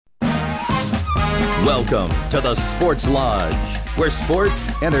Welcome to the Sports Lodge, where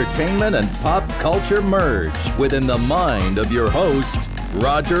sports, entertainment, and pop culture merge within the mind of your host,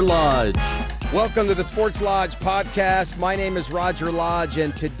 Roger Lodge. Welcome to the Sports Lodge podcast. My name is Roger Lodge,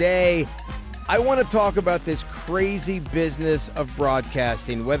 and today I want to talk about this crazy business of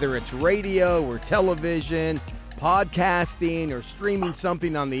broadcasting, whether it's radio or television, podcasting, or streaming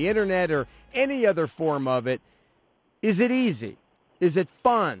something on the internet or any other form of it. Is it easy? Is it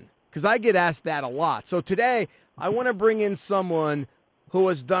fun? Because I get asked that a lot. So today, I want to bring in someone who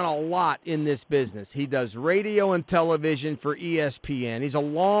has done a lot in this business. He does radio and television for ESPN. He's a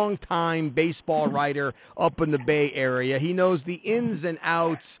longtime baseball writer up in the Bay Area. He knows the ins and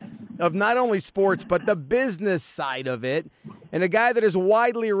outs of not only sports, but the business side of it. And a guy that is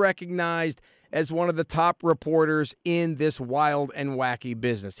widely recognized as one of the top reporters in this wild and wacky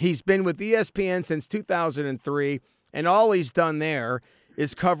business. He's been with ESPN since 2003, and all he's done there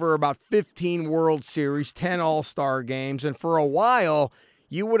is cover about 15 World Series, 10 All-Star games, and for a while,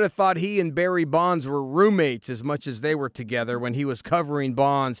 you would have thought he and Barry Bonds were roommates as much as they were together when he was covering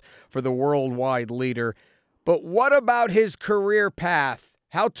Bonds for the worldwide leader. But what about his career path?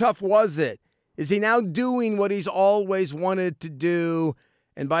 How tough was it? Is he now doing what he's always wanted to do?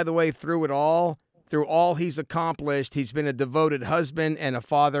 And by the way, through all he's accomplished, he's been a devoted husband and a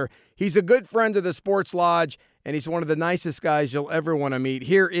father. He's a good friend of the Sports Lodge, and he's one of the nicest guys you'll ever want to meet.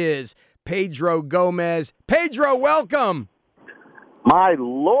 Here is Pedro Gomez. Pedro, welcome. My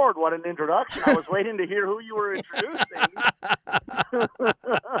Lord, what an introduction. I was waiting to hear who you were introducing.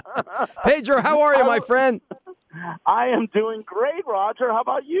 Pedro, how are you, my friend? I am doing great, Roger. How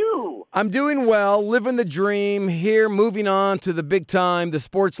about you? I'm doing well, living the dream here, moving on to the big time, the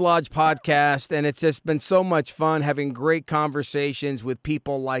Sports Lodge podcast, and it's just been so much fun having great conversations with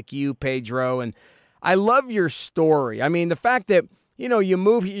people like you, Pedro, and I love your story. I mean, the fact that, you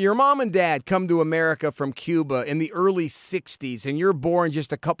move, your mom and dad come to America from Cuba in the early 60s, and you're born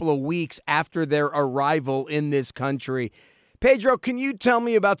just a couple of weeks after their arrival in this country. Pedro, can you tell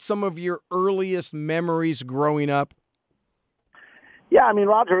me about some of your earliest memories growing up? Yeah, I mean,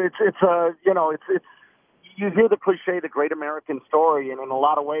 Roger, it's you hear the cliche, the great American story, and in a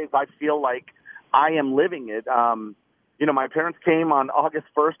lot of ways, I feel like I am living it. My parents came on August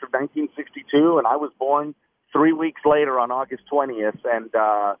 1st of 1962, and I was born 3 weeks later on August 20th. And,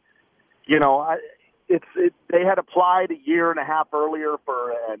 they had applied a year and a half earlier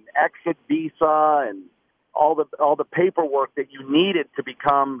for an exit visa and all the paperwork that you needed to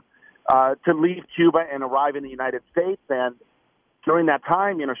become, to leave Cuba and arrive in the United States. And during that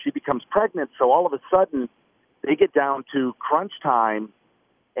time, she becomes pregnant. So all of a sudden they get down to crunch time,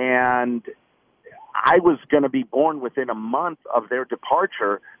 and I was going to be born within a month of their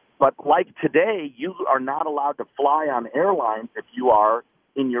departure. But like today, you are not allowed to fly on airlines if you are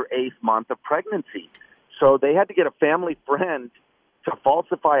in your 8th month of pregnancy. So they had to get a family friend to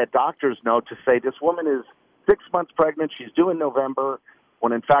falsify a doctor's note to say this woman is 6 months pregnant. She's due in November,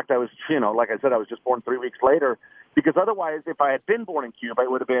 when in fact I was, like I said, I was just born 3 weeks later. Because otherwise, if I had been born in Cuba,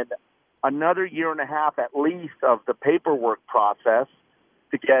 it would have been another year and a half at least of the paperwork process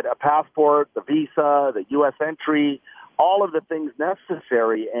to get a passport, the visa, the U.S. entry, all of the things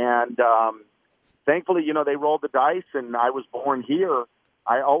necessary. And thankfully, they rolled the dice, and I was born here.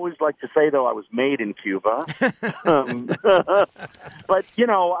 I always like to say, though, I was made in Cuba. But,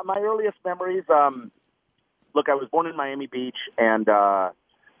 my earliest memories, look, I was born in Miami Beach, and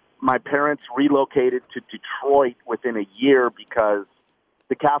my parents relocated to Detroit within a year because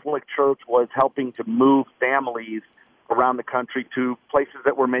the Catholic Church was helping to move families around the country to places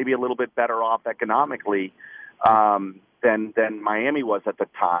that were maybe a little bit better off economically than Miami was at the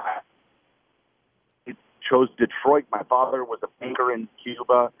time. It chose Detroit. My father was a banker in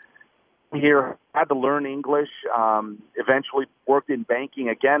Cuba. Here, had to learn English, eventually worked in banking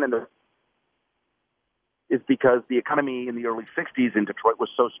again, and is because the economy in the early 60s in Detroit was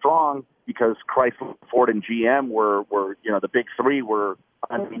so strong because Chrysler, Ford, and GM were the big three were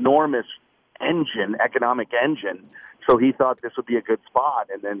an enormous economic engine. So he thought this would be a good spot.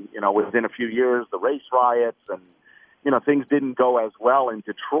 And then, within a few years, the race riots and, things didn't go as well in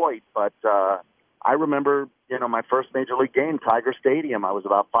Detroit. But I remember, my first major league game, Tiger Stadium. I was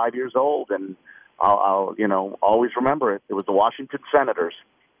about 5 years old, and I'll always remember it. It was the Washington Senators,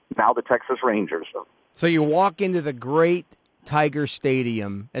 now the Texas Rangers. So you walk into the great Tiger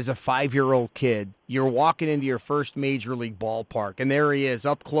Stadium as a 5-year-old kid. You're walking into your first major league ballpark, and there he is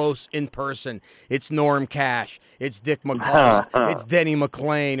up close in person. It's Norm Cash. It's Dick McCall. It's Denny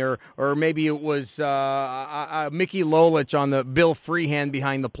McClain, or maybe it was Mickey Lolich on the Bill Freehand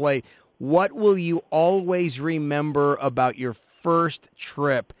behind the plate. What will you always remember about your first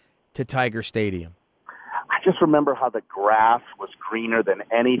trip to Tiger Stadium? just remember how the grass was greener than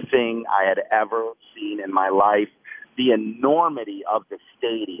anything I had ever seen in my life. The enormity of the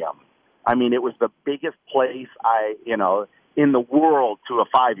stadium. I mean, it was the biggest place in the world to a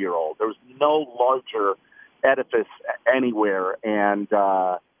 5-year-old. There was no larger edifice anywhere. And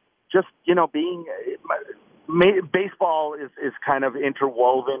baseball is kind of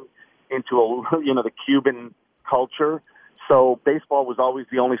interwoven into the Cuban culture. So baseball was always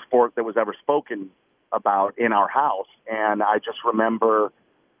the only sport that was ever spoken about in our house. And I just remember,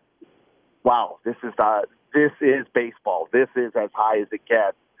 wow, this is baseball. This is as high as it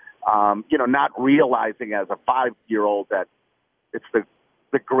gets. Not realizing as a 5-year-old that it's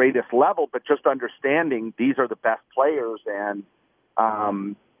the greatest level, but just understanding these are the best players, and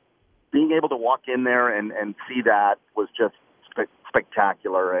being able to walk in there and see that was just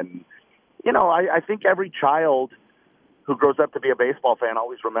spectacular. And, I think every child who grows up to be a baseball fan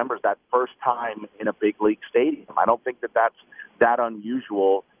always remembers that first time in a big league stadium. I don't think that's that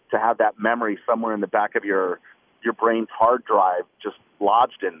unusual to have that memory somewhere in the back of your brain's hard drive just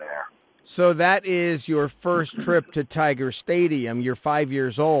lodged in there. So that is your first trip to Tiger Stadium. You're 5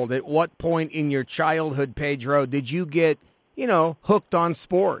 years old. At what point in your childhood, Pedro, did you get, hooked on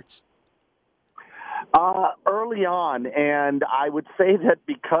sports? Early on, and I would say that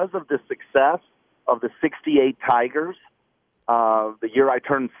because of the success of the 68 Tigers, the year I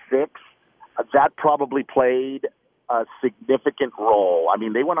turned 6, that probably played a significant role. I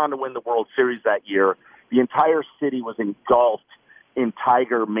mean, they went on to win the World Series that year. The entire city was engulfed in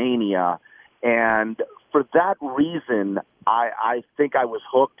Tiger mania, and for that reason, I think I was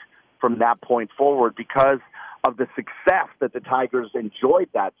hooked from that point forward because of the success that the Tigers enjoyed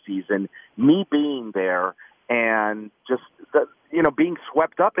that season, me being there and just, being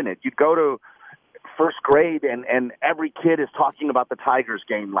swept up in it. You'd go to first grade and every kid is talking about the Tigers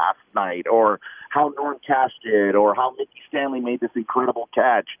game last night, or how Norm Cash did, or how Mickey Stanley made this incredible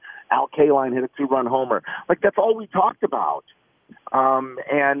catch. Al Kaline hit a 2-run homer. Like, that's all we talked about. And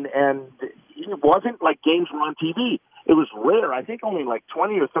it wasn't like games were on TV. It was rare. I think only like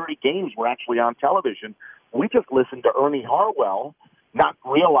 20 or 30 games were actually on television. We just listened to Ernie Harwell, not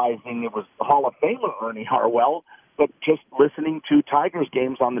realizing it was Hall of Famer Ernie Harwell, but just listening to Tigers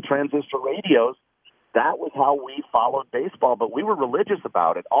games on the transistor radios. That was how we followed baseball, but we were religious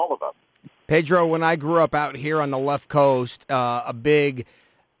about it, all of us. Pedro, when I grew up out here on the left coast, a big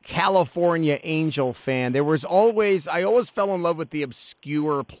California Angel fan, I always fell in love with the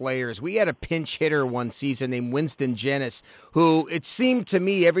obscure players. We had a pinch hitter one season named Winston Jennings, who it seemed to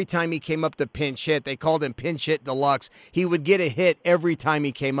me every time he came up to pinch hit, they called him Pinch Hit Deluxe. He would get a hit every time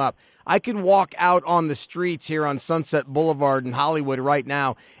he came up. I could walk out on the streets here on Sunset Boulevard in Hollywood right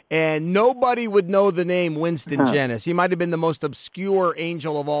now, and nobody would know the name Winston Jennings. He might have been the most obscure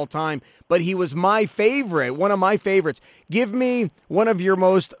Angel of all time, but he was my favorite, one of my favorites. Give me one of your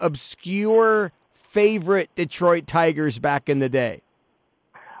most obscure favorite Detroit Tigers back in the day.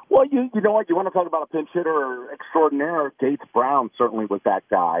 Well, you know what? You want to talk about a pinch hitter extraordinaire? Gates Brown certainly was that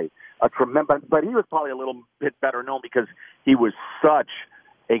guy. But he was probably a little bit better known because he was such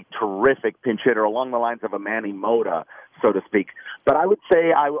a terrific pinch hitter, along the lines of a Manny Mota, so to speak. But I would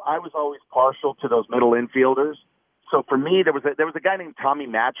say I was always partial to those middle infielders. So for me, there was a guy named Tommy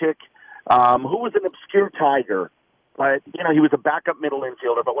Magic, who was an obscure Tiger, but he was a backup middle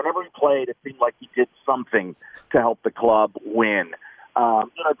infielder. But whenever he played, it seemed like he did something to help the club win.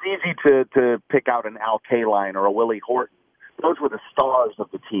 It's easy to pick out an Al Kaline or a Willie Horton. Those were the stars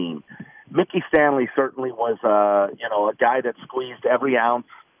of the team. Mickey Stanley certainly was a guy that squeezed every ounce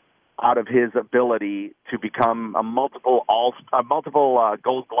out of his ability to become a multiple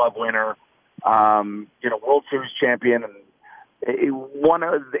Gold Glove winner, World Series champion, and one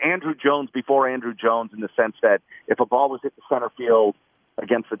of Andrew Jones before Andrew Jones, in the sense that if a ball was hit the center field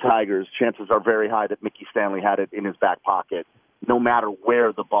against the Tigers, chances are very high that Mickey Stanley had it in his back pocket. No matter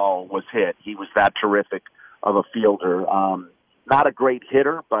where the ball was hit, he was that terrific of a fielder. Not a great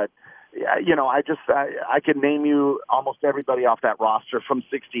hitter, but I can name you almost everybody off that roster from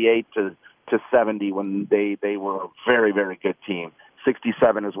 68 to 70 when they were a very, very good team.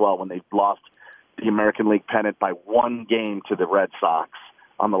 67 as well when they lost the American League pennant by 1 game to the Red Sox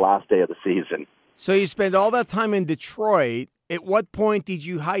on the last day of the season. So you spent all that time in Detroit. At what point did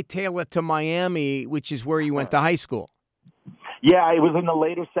you hightail it to Miami, which is where you went to high school? Yeah, it was in the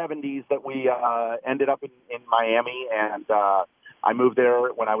later 70s that we ended up in Miami, and I moved there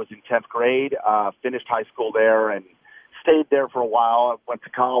when I was in 10th grade, finished high school there, and stayed there for a while. I went to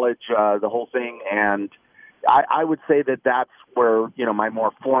college, the whole thing, and I would say that that's where, my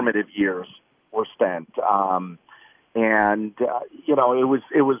more formative years were spent. It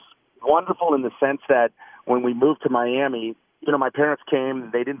was wonderful in the sense that when we moved to Miami, my parents came,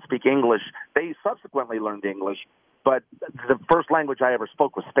 they didn't speak English. They subsequently learned English, but the first language I ever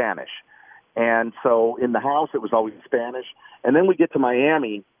spoke was Spanish. And so in the house, it was always Spanish. And then we get to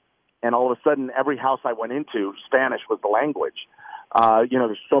Miami, and all of a sudden, every house I went into, Spanish was the language.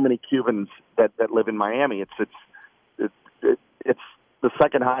 There's so many Cubans that live in Miami. It's the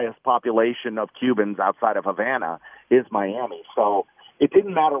second highest population of Cubans outside of Havana is Miami. So it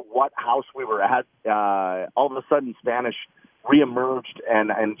didn't matter what house we were at. All of a sudden, Spanish reemerged,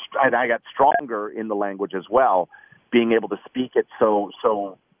 and I got stronger in the language as well, being able to speak it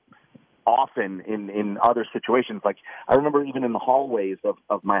so often in other situations. Like I remember even in the hallways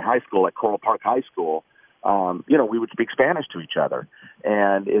of my high school at Coral Park High School, we would speak Spanish to each other,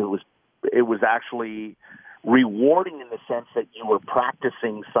 and it was actually rewarding in the sense that you were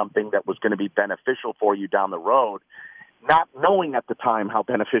practicing something that was going to be beneficial for you down the road, not knowing at the time how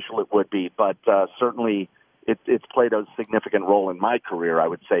beneficial it would be, but certainly it's played a significant role in my career, I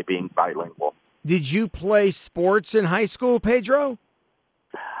would say, being bilingual. Did you play sports in high school, Pedro?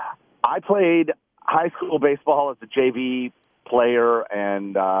 I played high school baseball as a JV player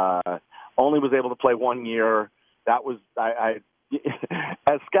and only was able to play 1 year. That was,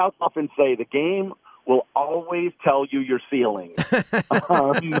 as scouts often say, the game will always tell you your ceiling.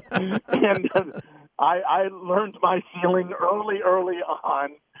 And I learned my ceiling early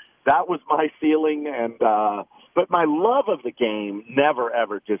on. That was my ceiling, and but my love of the game never,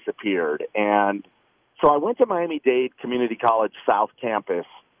 ever disappeared. And so I went to Miami-Dade Community College South Campus,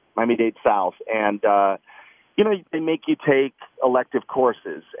 Miami-Dade South, and they make you take elective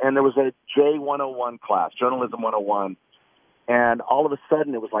courses. And there was a J101 class, Journalism 101, and all of a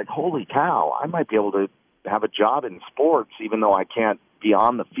sudden it was like, holy cow, I might be able to have a job in sports even though I can't be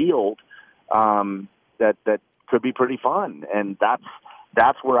on the field. That could be pretty fun, and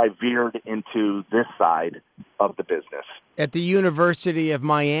that's where I veered into this side of the business. At the University of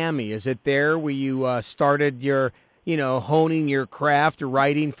Miami, is it there where you started your, honing your craft or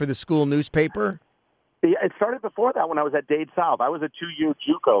writing for the school newspaper? Yeah, it started before that when I was at Dade South. I was a 2-year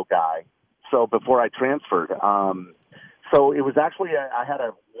JUCO guy, so before I transferred. So it was actually, I had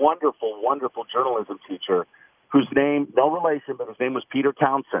a wonderful, wonderful journalism teacher whose name, no relation, but his name was Peter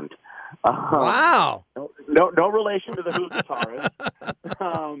Townsend. Wow. No relation to the Who guitarist.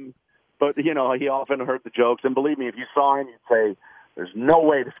 But, he often heard the jokes. And believe me, if you saw him, you'd say, there's no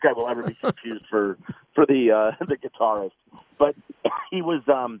way this guy will ever be confused for the guitarist. But he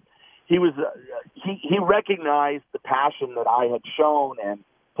recognized the passion that I had shown and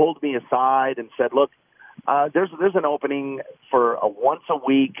pulled me aside and said, look, there's an opening for a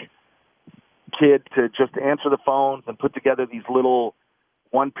once-a-week kid to just answer the phones and put together these little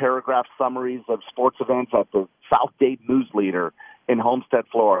one-paragraph summaries of sports events at the South Dade News Leader in Homestead,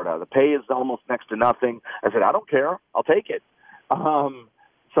 Florida. The pay is almost next to nothing. I said, I don't care. I'll take it.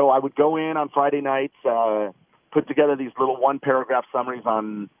 So I would go in on Friday nights, put together these little one-paragraph summaries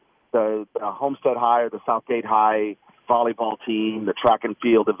on the Homestead High or the South Dade High volleyball team, the track and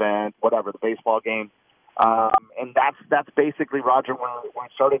field event, whatever, the baseball game. And that's basically, Roger, when I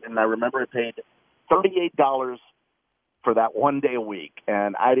started, and I remember it paid $38 for that 1 day a week,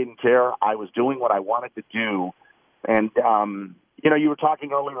 and I didn't care. I was doing what I wanted to do. And, you were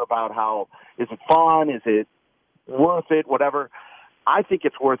talking earlier about how, is it fun? Is it worth it? Whatever. I think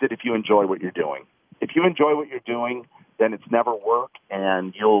it's worth it if you enjoy what you're doing. If you enjoy what you're doing, then it's never work,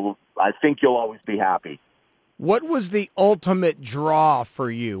 and I think you'll always be happy. What was the ultimate draw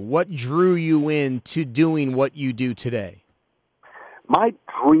for you? What drew you into doing what you do today? My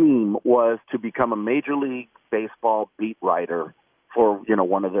dream was to become a Major League Baseball beat writer for,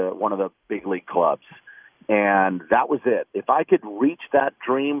 one of the big league clubs. And that was it. If I could reach that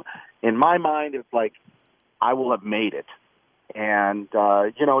dream, in my mind, it's like I will have made it. And,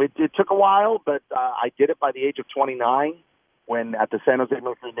 it took a while, but I did it by the age of 29 when at the San Jose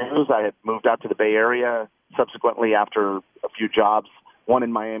Mercury News, I had moved out to the Bay Area subsequently after a few jobs, one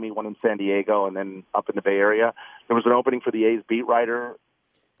in Miami, one in San Diego, and then up in the Bay Area. There was an opening for the A's beat writer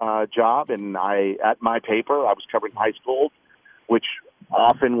job, and at my paper, I was covering high schools, which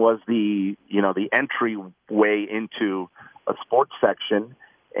often was the entryway into a sports section,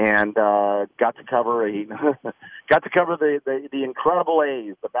 and got to cover the incredible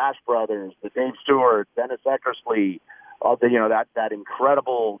A's, the Bash Brothers, the Dave Stewart, Dennis Eckersley, that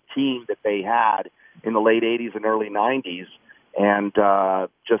incredible team that they had in the late 80s and early 90s, and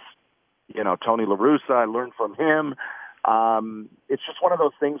Tony La Russa, I learned from him. It's just one of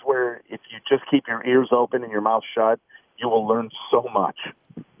those things where if you just keep your ears open and your mouth shut, you will learn so much.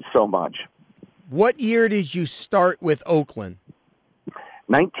 What year did you start with Oakland?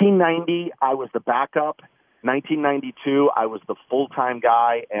 1990, I was the backup. 1992, I was the full-time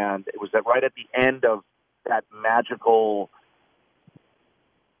guy, and it was right at the end of that magical,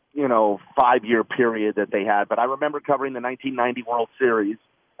 5-year period that they had. But I remember covering the 1990 World Series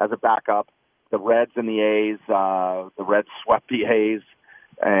as a backup, the Reds and the A's. The Reds swept the A's,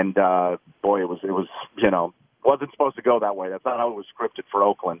 and boy, it was wasn't supposed to go that way. That's not how it was scripted for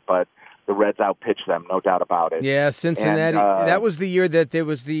Oakland, but the Reds outpitched them, no doubt about it. Yeah, Cincinnati. That was the year that there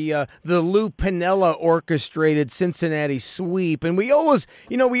was the Lou Piniella orchestrated Cincinnati sweep, and we always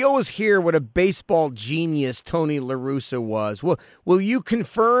hear what a baseball genius Tony La Russa was. Will you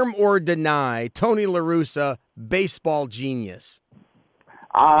confirm or deny Tony La Russa, baseball genius?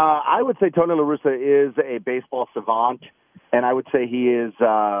 I would say Tony La Russa is a baseball savant, and I would say he is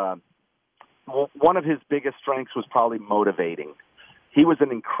one of his biggest strengths was probably motivating. He was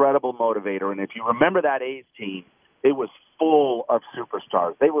an incredible motivator, and if you remember that A's team, it was full of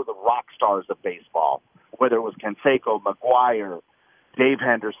superstars. They were the rock stars of baseball, whether it was Canseco, McGuire, Dave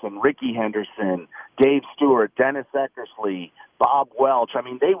Henderson, Ricky Henderson, Dave Stewart, Dennis Eckersley, Bob Welch. I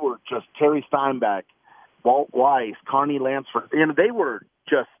mean, they were just Terry Steinbeck, Walt Weiss, Carney Lansford. They were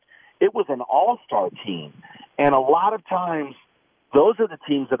just – it was an all-star team. And a lot of times, those are the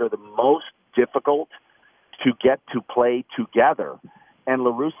teams that are the most difficult to get to play together. And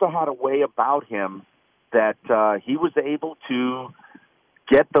La Russa had a way about him that he was able to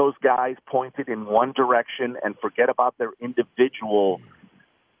get those guys pointed in one direction and forget about their individual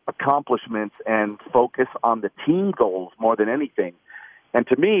accomplishments and focus on the team goals more than anything. And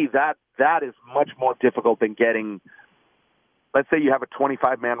to me, that is much more difficult than getting, let's say you have a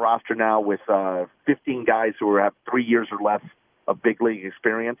 25-man roster now with 15 guys who have 3 years or less of big league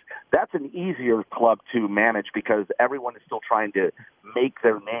experience. That's an easier club to manage because everyone is still trying to make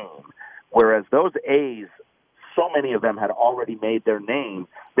their name. Whereas those A's, so many of them had already made their name,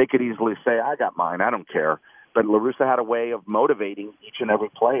 they could easily say, I got mine, I don't care. But La Russa had a way of motivating each and every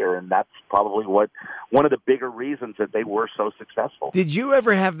player, and that's probably one of the bigger reasons that they were so successful. Did you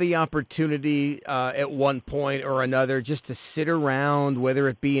ever have the opportunity at one point or another just to sit around, whether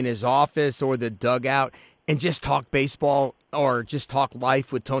it be in his office or the dugout, and just talk baseball or just talk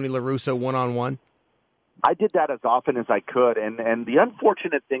life with Tony La Russa one-on-one? I did that as often as I could, and the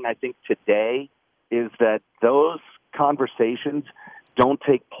unfortunate thing I think today is that those conversations don't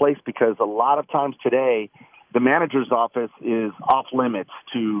take place because a lot of times today the manager's office is off limits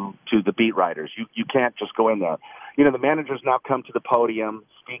to the beat writers. You can't just go in there. The managers now come to the podium,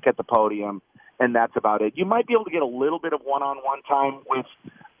 speak at the podium, and that's about it. You might be able to get a little bit of one-on-one time with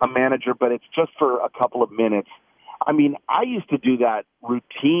a manager, but it's just for a couple of minutes. I mean, I used to do that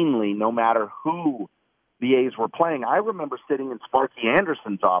routinely no matter who the A's were playing. I remember sitting in Sparky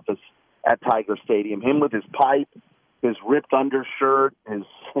Anderson's office at Tiger Stadium, him with his pipe, his ripped undershirt, his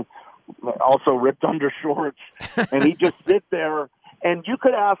also ripped undershorts, and he'd just sit there, and you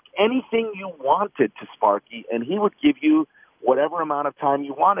could ask anything you wanted to Sparky, and he would give you whatever amount of time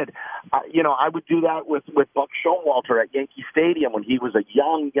you wanted. I would do that with Buck Showalter at Yankee Stadium when he was a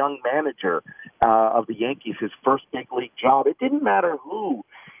young manager of the Yankees, his first big league job. It didn't matter who.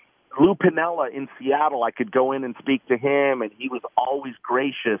 Lou Piniella in Seattle, I could go in and speak to him, and he was always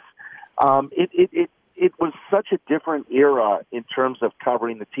gracious. It was such a different era in terms of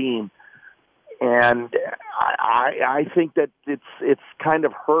covering the team, and I think that it's kind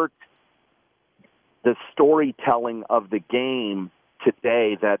of hurt the storytelling of the game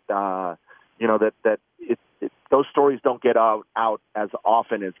today. That those stories don't get out as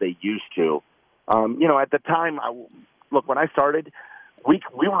often as they used to. At the time, when I started, we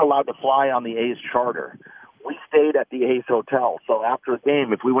were allowed to fly on the A's charter. We stayed at the A's hotel. So after a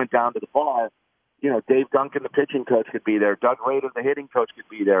game, if we went down to the bar, Dave Duncan, the pitching coach, could be there. Doug Rader, the hitting coach, could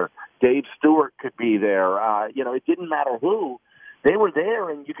be there. Dave Stewart could be there. It didn't matter who. They were there,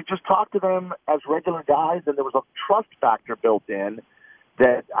 and you could just talk to them as regular guys, and there was a trust factor built in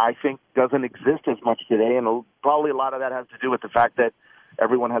that I think doesn't exist as much today, and probably a lot of that has to do with the fact that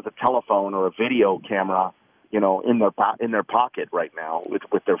everyone has a telephone or a video camera, in their pocket right now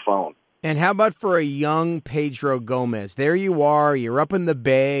with their phone. And how about for a young Pedro Gomez? There you are, you're up in the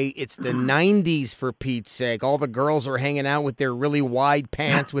Bay. It's the 90s, for Pete's sake. All the girls are hanging out with their really wide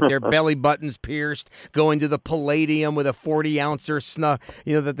pants with their belly buttons pierced, going to the Palladium with a 40-ouncer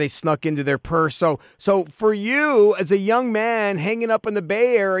that they snuck into their purse. So for you, as a young man hanging up in the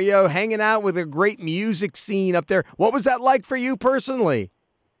Bay Area, hanging out with a great music scene up there, what was that like for you personally?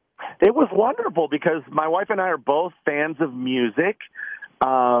 It was wonderful because my wife and I are both fans of music.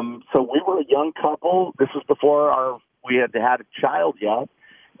 So we were a young couple. This was before we had a child yet.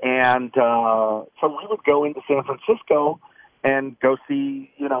 And so we would go into San Francisco and go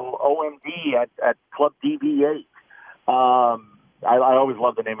see, OMD at Club DV8. I always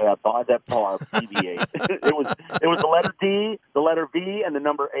love the name of that bar, DV8. it was the letter D, the letter V, and the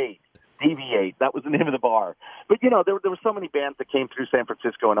number 8. DV8. That was the name of the bar. But, there were so many bands that came through San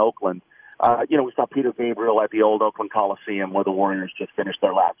Francisco and Oakland. We saw Peter Gabriel at the old Oakland Coliseum where the Warriors just finished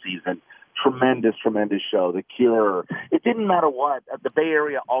their last season. Tremendous, tremendous show. The Cure. It didn't matter what. The Bay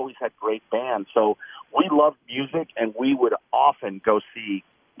Area always had great bands. So we loved music, and we would often go see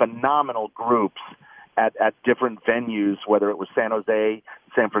phenomenal groups at different venues, whether it was San Jose,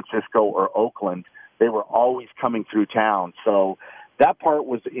 San Francisco, or Oakland. They were always coming through town. So that part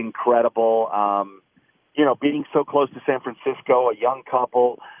was incredible. Being so close to San Francisco, a young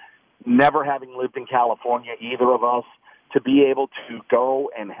couple, never having lived in California, either of us, to be able to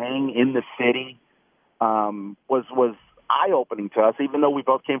go and hang in the city was eye-opening to us, even though we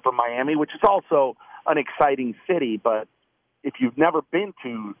both came from Miami, which is also an exciting city. But if you've never been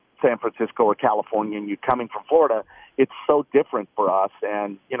to San Francisco or California and you're coming from Florida, it's so different for us.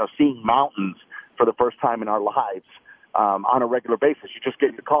 And, seeing mountains for the first time in our lives on a regular basis. You just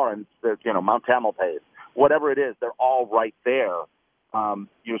get in the car and, Mount Tamalpais, whatever it is, they're all right there.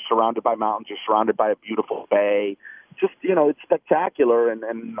 You're surrounded by mountains. You're surrounded by a beautiful bay. Just, it's spectacular. And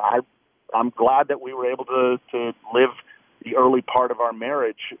I'm glad that we were able to live the early part of our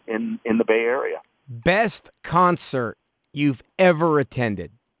marriage in the Bay Area. Best concert you've ever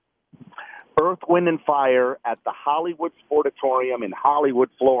attended? Earth, Wind, and Fire at the Hollywood Sportatorium in Hollywood,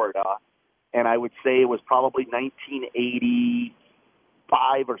 Florida. And I would say it was probably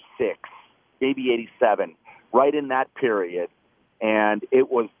 1985 or 6, maybe 87, right in that period. And it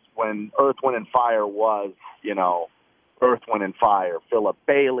was when Earth, Wind, and Fire was, Earth, Wind, and Fire. Philip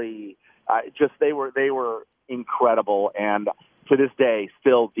Bailey, they were incredible. And to this day,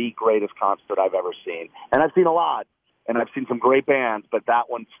 still the greatest concert I've ever seen. And I've seen a lot. And I've seen some great bands, but that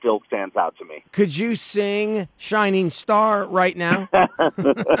one still stands out to me. Could you sing Shining Star right now? A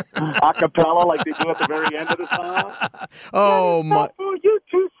cappella like they do at the very end of the song? Oh, my. For you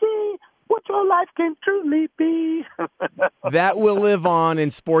to see what your life can truly be. That will live on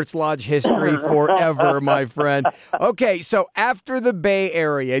in Sports Lodge history forever, my friend. Okay, so after the Bay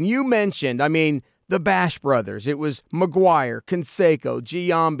Area, and you mentioned, the Bash Brothers. It was McGuire, Canseco,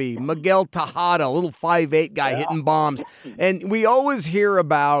 Giambi, Miguel Tejada, a little 5'8" guy hitting bombs. And we always hear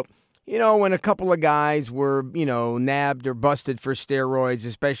about, when a couple of guys were, nabbed or busted for steroids,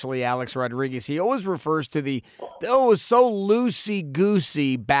 especially Alex Rodriguez. He always refers to it was so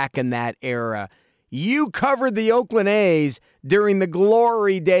loosey-goosey back in that era. You covered the Oakland A's during the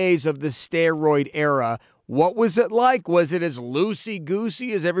glory days of the steroid era. What was it like? Was it as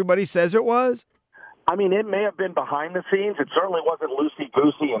loosey-goosey as everybody says it was? It may have been behind the scenes. It certainly wasn't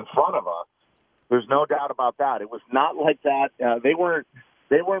loosey-goosey in front of us. There's no doubt about that. It was not like that. They weren't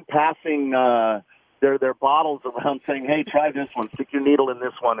passing their bottles around saying, hey, try this one, stick your needle in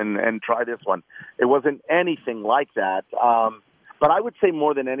this one, and try this one. It wasn't anything like that. But I would say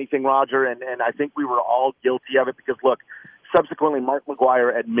more than anything, Roger, and I think we were all guilty of it because, look, subsequently Mark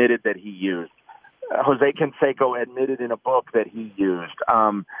McGuire admitted that he used. Jose Canseco admitted in a book that he used.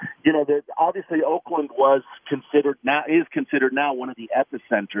 Obviously Oakland is considered now one of the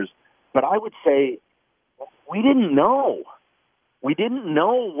epicenters, but I would say we didn't know. We didn't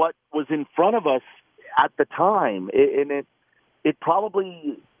know what was in front of us at the time, and it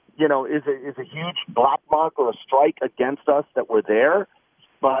probably is a huge black mark or a strike against us that we're there,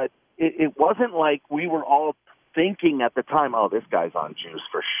 but it wasn't like we were all thinking at the time, oh, this guy's on juice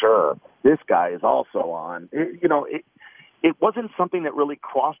for sure. This guy is also on. It wasn't something that really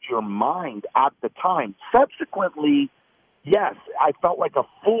crossed your mind at the time. Subsequently, yes, I felt like a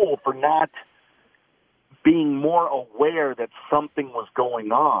fool for not being more aware that something was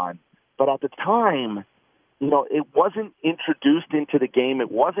going on. But at the time, it wasn't introduced into the game.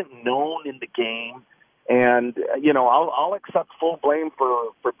 It wasn't known in the game. And, I'll accept full blame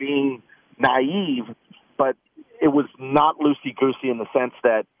for being naive, but it was not loosey-goosey in the sense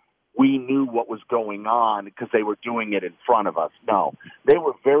that we knew what was going on because they were doing it in front of us. No, they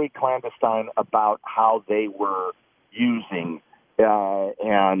were very clandestine about how they were using,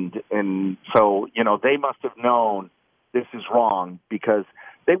 and so they must have known this is wrong because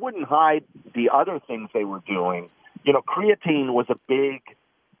they wouldn't hide the other things they were doing. Creatine was a big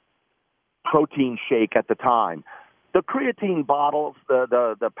protein shake at the time. The creatine bottles,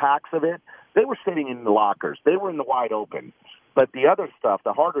 the packs of it, they were sitting in the lockers. They were in the wide open. But the other stuff,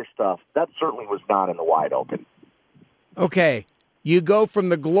 the harder stuff, that certainly was not in the wide open. Okay, You go from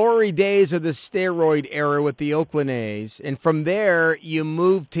the glory days of the steroid era with the Oakland A's, and from there you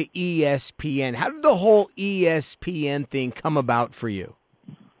move to ESPN. How did the whole ESPN thing come about for you?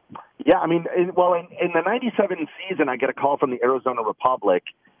 Yeah, I mean, in the 97 season, I get a call from the Arizona Republic,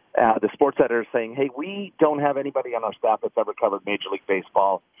 the sports editor, saying, hey, we don't have anybody on our staff that's ever covered Major League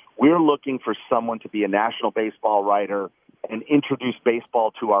Baseball. We're looking for someone to be a national baseball writer and introduce baseball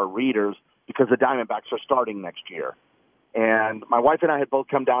to our readers because the Diamondbacks are starting next year. And my wife and I had both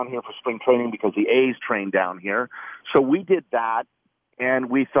come down here for spring training because the A's train down here. So we did that, and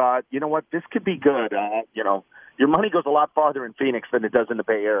we thought, you know what, this could be good. Your money goes a lot farther in Phoenix than it does in the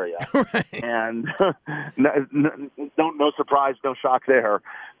Bay Area. Right. And no surprise, no shock there.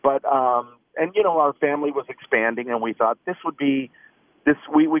 But, our family was expanding, and we thought this would be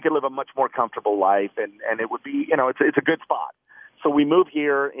we could live a much more comfortable life, and it would be, it's a good spot. So we moved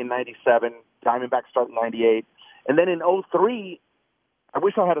here in 97, Diamondbacks start in 98. And then in 03, I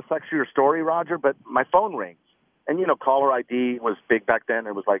wish I had a sexier story, Roger, but my phone rings. And, caller ID was big back then.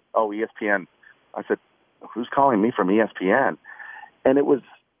 It was like, oh, ESPN. I said, who's calling me from ESPN? And it was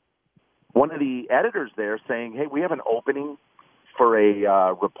one of the editors there saying, hey, we have an opening for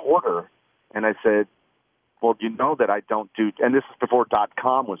a reporter. And I said, well, you know that I don't do, and this is before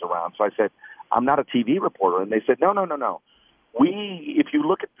 .com was around. So I said, I'm not a TV reporter. And they said, no. If you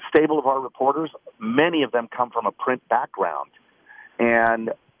look at the stable of our reporters, many of them come from a print background.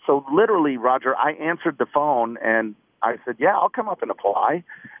 And so literally, Roger, I answered the phone and I said, yeah, I'll come up and apply.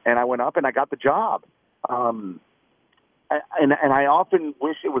 And I went up and I got the job. And I often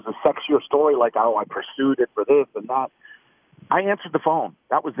wish it was a sexier story, like, oh, I pursued it for this and that. I answered the phone.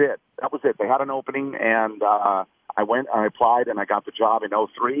 That was it. They had an opening, and I went, I applied, and I got the job in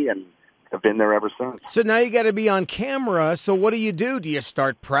 03, and have been there ever since. So now you got to be on camera. So what do? Do you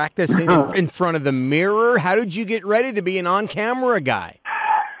start practicing in front of the mirror? How did you get ready to be an on-camera guy?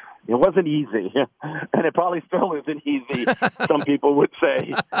 It wasn't easy, and it probably still isn't easy. Some people would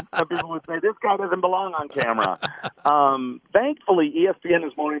say, this guy doesn't belong on camera. Thankfully, ESPN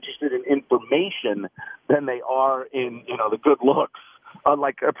is more interested in information than they are in, the good looks.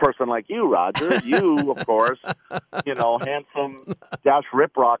 Unlike a person like you, Roger. You, of course, handsome, Dash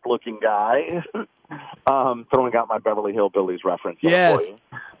Riprock looking guy. Throwing out my Beverly Hillbillies reference. Yes. For you.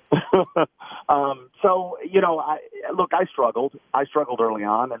 I struggled. I struggled early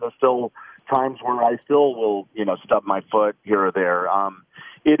on, and there's still times where I still will, stub my foot here or there.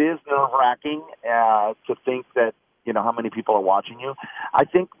 It is nerve-wracking to think that, how many people are watching you. I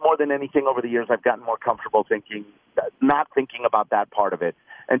think more than anything over the years, I've gotten more comfortable not thinking about that part of it,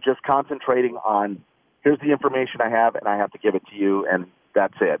 and just concentrating on, here's the information I have, and I have to give it to you, and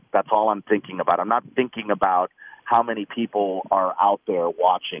that's it. That's all I'm thinking about. I'm not thinking about how many people are out there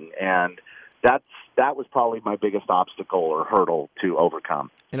watching, and that was probably my biggest obstacle or hurdle to overcome.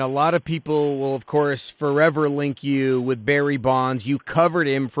 And a lot of people will, of course, forever link you with Barry Bonds. You covered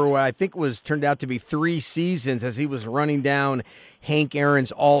him for what I think turned out to be 3 seasons as he was running down Hank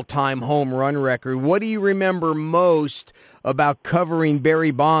Aaron's all-time home run record. What do you remember most about covering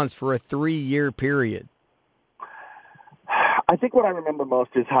Barry Bonds for a 3-year period? I think what I remember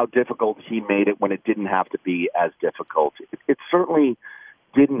most is how difficult he made it when it didn't have to be as difficult. It certainly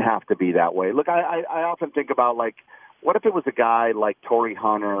didn't have to be that way. Look, I often think about, like, what if it was a guy like Torrey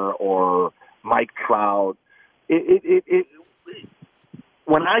Hunter or Mike Trout? When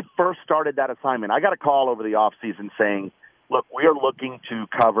I first started that assignment, I got a call over the offseason saying, look, we are looking to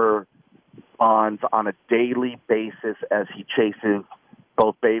cover Bonds on a daily basis as he chases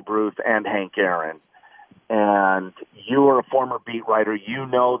both Babe Ruth and Hank Aaron. And you are a former beat writer. You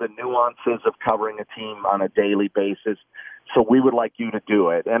know the nuances of covering a team on a daily basis. So we would like you to do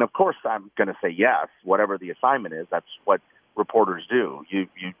it. And of course, I'm going to say yes, whatever the assignment is. That's what reporters do. You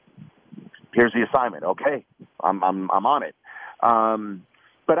here's the assignment. Okay, I'm on it.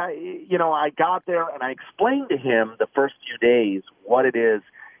 But I got there and I explained to him the first few days what it is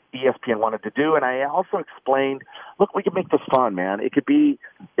ESPN wanted to do, and I also explained, look, we can make this fun, man. It could be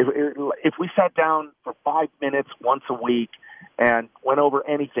if we sat down for 5 minutes once a week and went over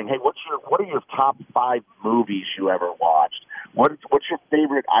anything. Hey, what are your top 5 movies you ever watched? What's your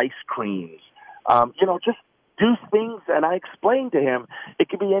favorite ice creams? Just do things. And I explained to him it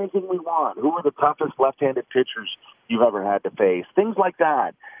could be anything we want. Who are the toughest left-handed pitchers you've ever had to face? Things like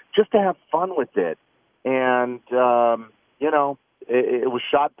that, just to have fun with it. And it was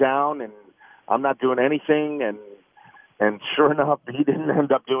shot down, and I'm not doing anything. And sure enough, he didn't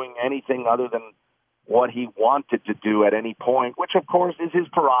end up doing anything other than what he wanted to do at any point, which, of course, is his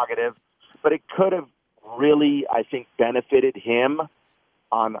prerogative. But it could have really, I think, benefited him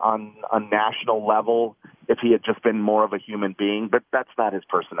on a national level if he had just been more of a human being, but that's not his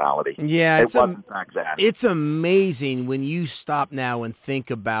personality. Yeah, it wasn't back then. It's amazing when you stop now and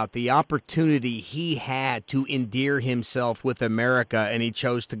think about the opportunity he had to endear himself with America, and he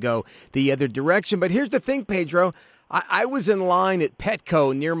chose to go the other direction. But here's the thing, Pedro. I was in line at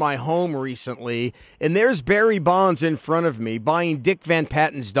Petco near my home recently, and there's Barry Bonds in front of me buying Dick Van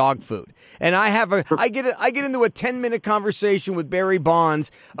Patten's dog food. And I get into a 10-minute conversation with Barry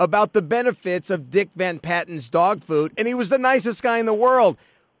Bonds about the benefits of Dick Van Patten's dog food, and he was the nicest guy in the world.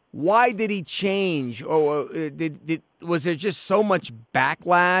 Why did he change? Or was there just so much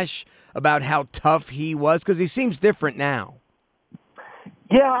backlash about how tough he was? Because he seems different now.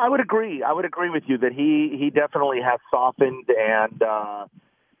 Yeah, I would agree. I would agree with you that he definitely has softened, and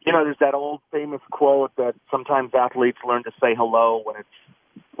there's that old famous quote that sometimes athletes learn to say hello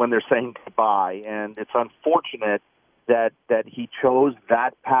when they're saying goodbye, and it's unfortunate that he chose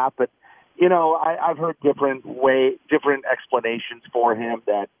that path. But I've heard different explanations for him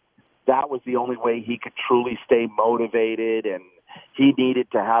that was the only way he could truly stay motivated, and he needed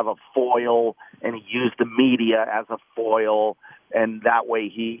to have a foil, and he used the media as a foil. And that way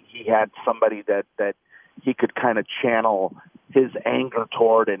he had somebody that he could kind of channel his anger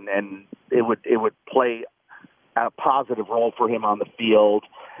toward, and it would play a positive role for him on the field.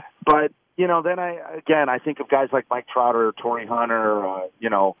 But, then I think of guys like Mike Trout or Torrey Hunter,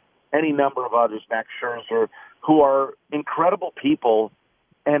 any number of others, Max Scherzer, who are incredible people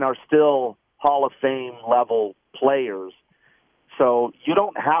and are still Hall of Fame level players. So you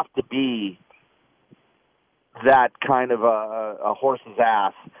don't have to be that kind of a horse's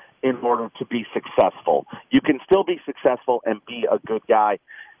ass in order to be successful. You can still be successful and be a good guy.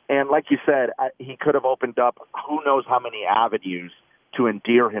 And like you said, he could have opened up who knows how many avenues to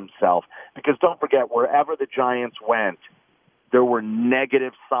endear himself. Because don't forget, wherever the Giants went, there were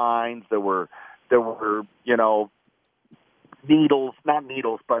negative signs. There were needles, not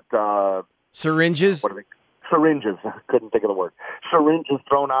needles, but syringes. What are they? Syringes. I couldn't think of the word. Syringes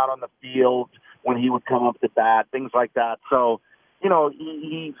thrown out on the field when he would come up to bat, things like that. So,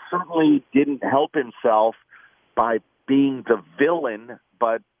 he certainly didn't help himself by being the villain,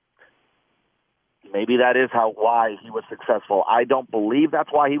 but maybe that is why he was successful. I don't believe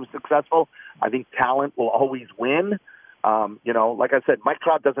that's why he was successful. I think talent will always win. Like I said, Mike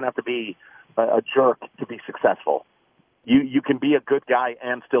Trout doesn't have to be a jerk to be successful. You can be a good guy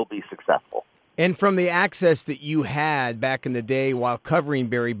and still be successful. And from the access that you had back in the day while covering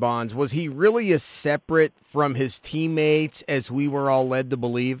Barry Bonds, was he really as separate from his teammates as we were all led to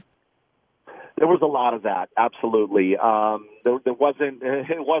believe? There was a lot of that, absolutely. There wasn't.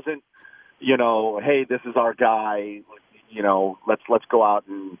 It wasn't. Hey, this is our guy. Let's go out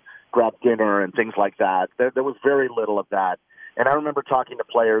and grab dinner and things like that. There was very little of that. And I remember talking to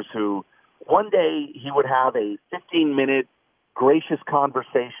players who one day he would have a 15-minute gracious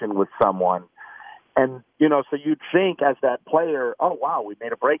conversation with someone. And, so you'd think as that player, oh, wow, we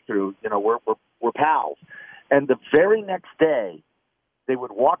made a breakthrough. We're pals. And the very next day, they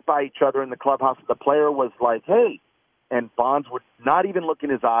would walk by each other in the clubhouse, and the player was like, hey. And Bonds would not even look in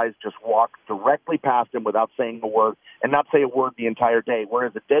his eyes, just walk directly past him without saying a word, and not say a word the entire day.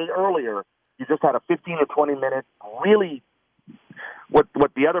 Whereas a day earlier, you just had a 15 or 20-minute, really, what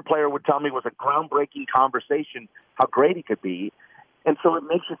the other player would tell me was a groundbreaking conversation, how great he could be. And so it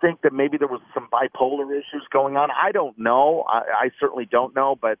makes you think that maybe there was some bipolar issues going on. I don't know. I certainly don't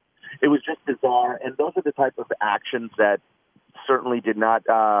know, but it was just bizarre. And those are the type of actions that certainly did not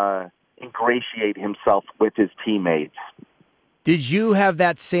ingratiate himself with his teammates. Did you have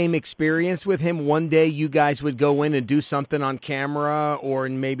that same experience with him? One day you guys would go in and do something on camera, or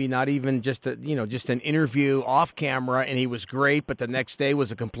maybe not even just an interview off camera, and he was great, but the next day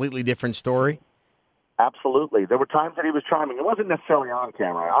was a completely different story? Absolutely. There were times that he was charming. It wasn't necessarily on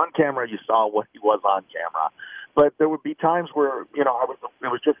camera. On camera, you saw what he was on camera. But there would be times where, it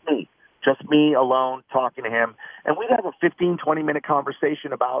was just me alone talking to him. And we'd have a 15, 20-minute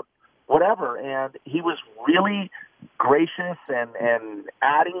conversation about whatever. And he was really gracious and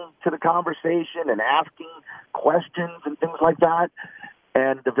adding to the conversation and asking questions and things like that.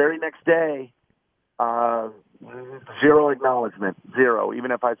 And the very next day, zero acknowledgement, zero.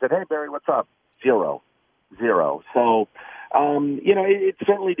 Even if I said, hey, Barry, what's up? Zero. So, it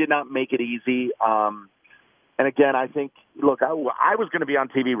certainly did not make it easy. And again, I think, look, I was going to be on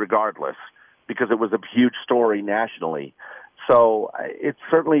TV regardless because it was a huge story nationally. So it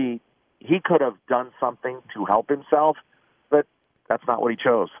certainly, he could have done something to help himself, but that's not what he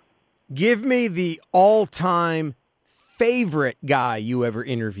chose. Give me the all-time favorite guy you ever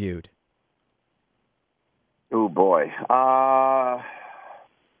interviewed. Oh, boy.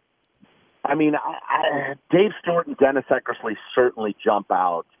 I mean, Dave Stewart and Dennis Eckersley certainly jump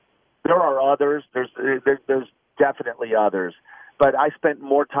out. There are others. There's definitely others. But I spent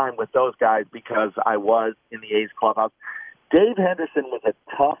more time with those guys because I was in the A's clubhouse. Dave Henderson was a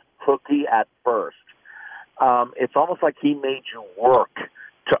tough cookie at first. It's almost like he made you work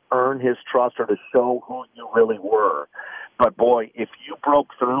to earn his trust or to show who you really were. But, boy, if you broke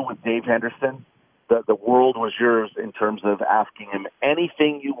through with Dave Henderson, the world was yours in terms of asking him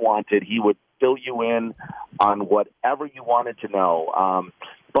anything you wanted. He would fill you in on whatever you wanted to know.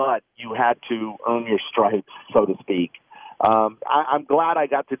 But you had to earn your stripes, so to speak. I'm glad I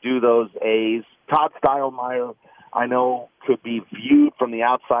got to do those A's. Todd Stilemeyer, I know, could be viewed from the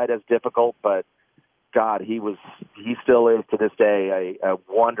outside as difficult, but God, he still is to this day a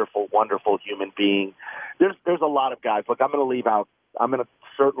wonderful, wonderful human being. There's a lot of guys. Look, I'm going to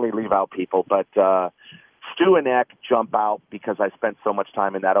certainly leave out people, but Stu and Eck jump out because I spent so much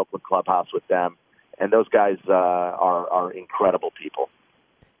time in that Oakland clubhouse with them, and those guys are incredible people.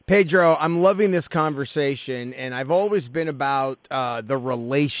 Pedro, I'm loving this conversation, and I've always been about the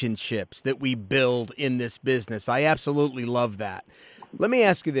relationships that we build in this business. I absolutely love that. Let me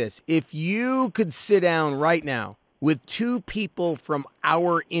ask you this. If you could sit down right now with two people from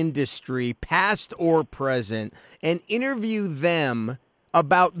our industry, past or present, and interview them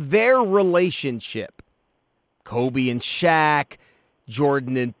about their relationship, Kobe and Shaq,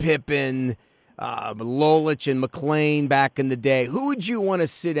 Jordan and Pippen, Lolich and McLean back in the day, who would you want to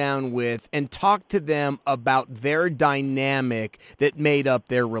sit down with and talk to them about their dynamic that made up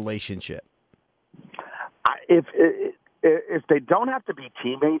their relationship? If they don't have to be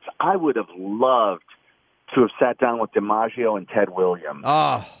teammates, I would have loved to have sat down with DiMaggio and Ted Williams.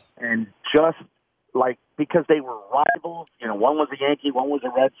 Oh. And just because they were rivals, one was a Yankee, one was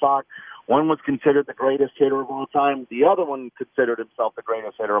a Red Sox, one was considered the greatest hitter of all time, the other one considered himself the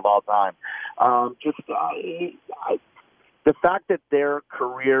greatest hitter of all time. The fact that their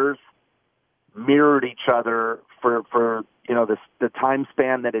careers mirrored each other for the time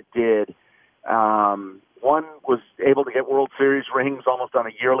span that it did. One was able to get World Series rings almost on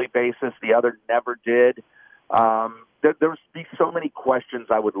a yearly basis. The other never did. There's so many questions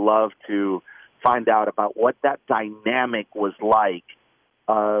I would love to find out about what that dynamic was like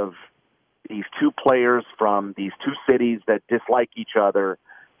of these two players from these two cities that dislike each other,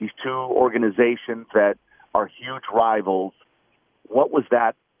 these two organizations that are huge rivals. What was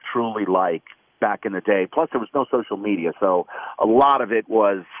that truly like back in the day? Plus, there was no social media, so a lot of it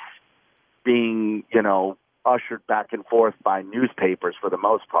was being, ushered back and forth by newspapers for the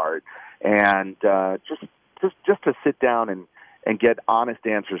most part, and just to sit down and get honest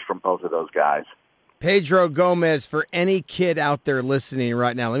answers from both of those guys. Pedro Gomez, for any kid out there listening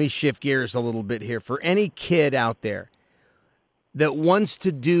right now, let me shift gears a little bit here. For any kid out there that wants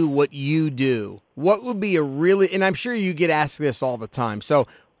to do what you do, what would be and I'm sure you get asked this all the time, so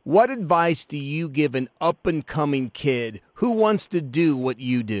what advice do you give an up-and-coming kid who wants to do what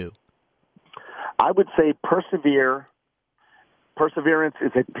you do? I would say persevere. Perseverance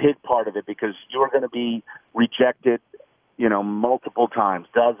is a big part of it because you are going to be rejected, multiple times,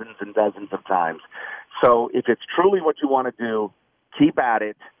 dozens and dozens of times. So if it's truly what you want to do, keep at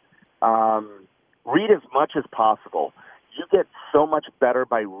it. Read as much as possible. You get so much better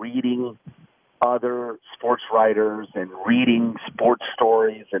by reading other sports writers and reading sports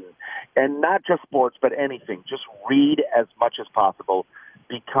stories and not just sports, but anything. Just read as much as possible.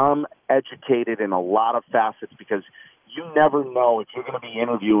 Become educated in a lot of facets because you never know if you're going to be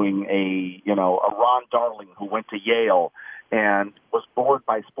interviewing a Ron Darling who went to Yale and was bored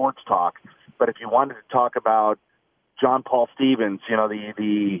by sports talk. But if you wanted to talk about John Paul Stevens,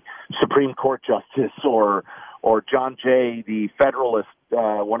 the Supreme Court justice, or John Jay, the Federalist,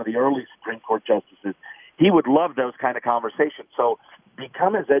 one of the early Supreme Court justices, he would love those kind of conversations. So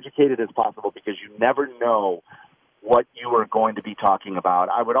become as educated as possible because you never know what you are going to be talking about.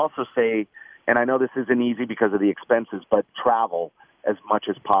 I would also say, and I know this isn't easy because of the expenses, but travel as much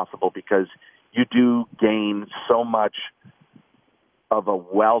as possible because you do gain so much of a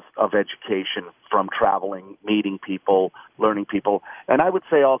wealth of education from traveling, meeting people, learning people. And I would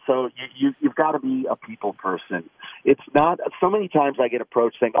say also you've got to be a people person. It's not – so many times I get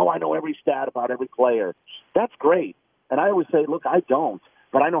approached saying, I know every stat about every player. That's great. And I always say, look, I don't,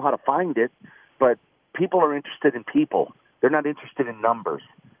 but I know how to find it. But people are interested in people. They're not interested in numbers.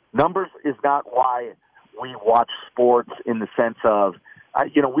 Numbers is not why we watch sports in the sense of,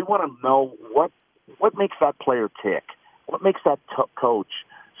 we want to know what makes that player tick. What makes that coach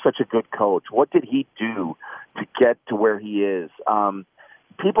such a good coach? What did he do to get to where he is?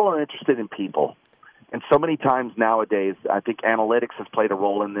 People are interested in people. And so many times nowadays, I think analytics has played a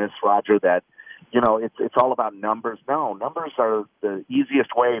role in this, Roger, that, it's all about numbers. No, numbers are the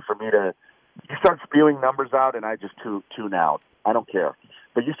easiest way for me to – you start spewing numbers out, and I just tune out. I don't care.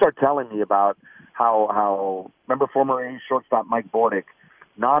 But you start telling me about how remember former A's shortstop Mike Bordick,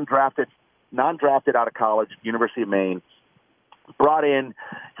 non-drafted out of college, University of Maine, brought in,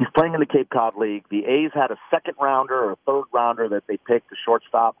 he's playing in the Cape Cod League. The A's had a second rounder or a third rounder that they picked, the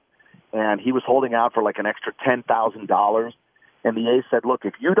shortstop, and he was holding out for like an extra $10,000. And the A's said, look,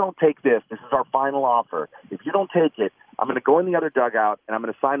 if you don't take this is our final offer. If you don't take it, I'm going to go in the other dugout and I'm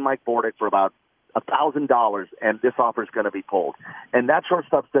going to sign Mike Bordick for about $1,000, and this offer is going to be pulled. And that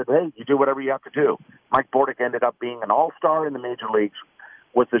shortstop said, hey, you do whatever you have to do. Mike Bordick ended up being an all-star in the major leagues,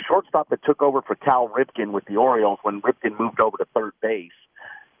 was the shortstop that took over for Cal Ripken with the Orioles when Ripken moved over to third base,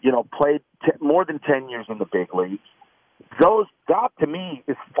 played more than 10 years in the big leagues. That, to me,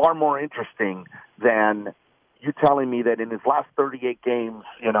 is far more interesting than you telling me that in his last 38 games,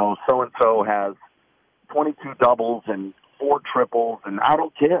 so-and-so has 22 doubles and 4 triples, and I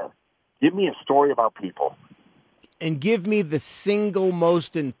don't care. Give me a story about people. And give me the single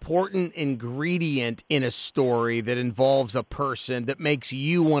most important ingredient in a story that involves a person that makes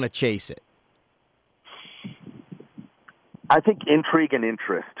you want to chase it. I think intrigue and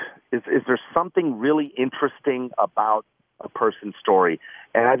interest. Is there something really interesting about a person's story?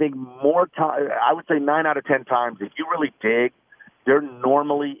 And I think I would say 9 out of 10 times, if you really dig, there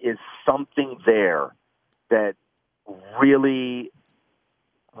normally is something there that really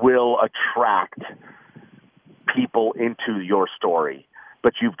will attract people into your story.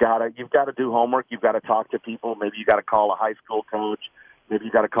 But you've got to do homework. You've got to talk to people. Maybe you got to call a high school coach. Maybe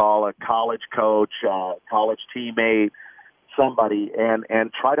you got to call a college coach, college teammate, somebody, and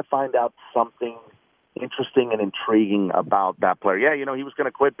try to find out something interesting and intriguing about that player. Yeah, he was going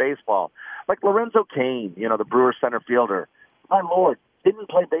to quit baseball. Like Lorenzo Cain, the Brewers center fielder. My Lord, didn't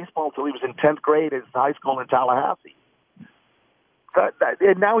play baseball until he was in 10th grade at high school in Tallahassee.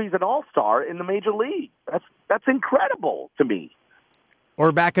 And now he's an all-star in the major league. That's incredible to me.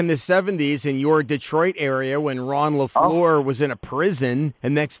 Or back in the 70s in your Detroit area when Ron LaFleur was in a prison,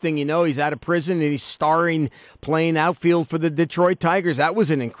 and next thing you know, he's out of prison and he's playing outfield for the Detroit Tigers. That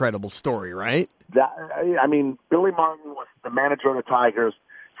was an incredible story, right? Billy Martin was the manager of the Tigers.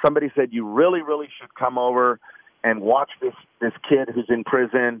 Somebody said, you really, really should come over and watch this kid who's in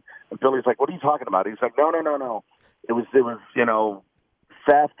prison. And Billy's like, what are you talking about? He's like, no. It was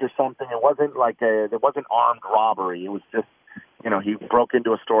theft or something. It wasn't it wasn't armed robbery. It was just, he broke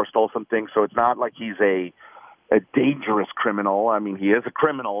into a store, stole some things. So it's not like he's a dangerous criminal. I mean, he is a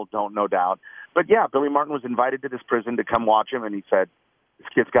criminal, no doubt. But yeah, Billy Martin was invited to this prison to come watch him, and he said, this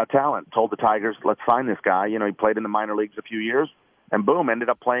kid's got talent. Told the Tigers, let's sign this guy. He played in the minor leagues a few years, and boom, ended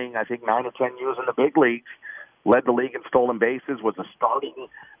up playing, I think, 9 or 10 years in the big leagues. Led the league in stolen bases, was a starting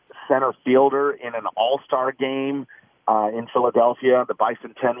center fielder in an all-star game in Philadelphia, the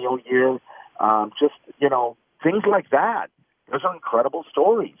bicentennial year. Things like that. Those are incredible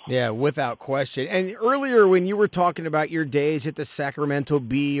stories. Yeah, without question. And earlier when you were talking about your days at the Sacramento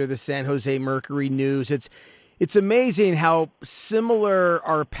Bee or the San Jose Mercury News, it's amazing how similar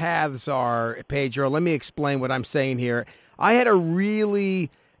our paths are, Pedro. Let me explain what I'm saying here. I had he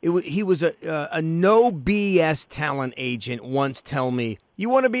was a no BS talent agent once tell me, you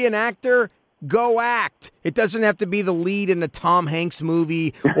want to be an actor? Go act. It doesn't have to be the lead in a Tom Hanks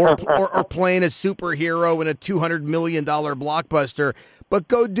movie or playing a superhero in a $200 million blockbuster, but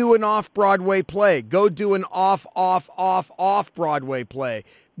go do an off-Broadway play. Go do an off-Broadway play.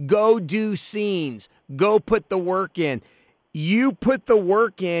 Go do scenes. Go put the work in. You put the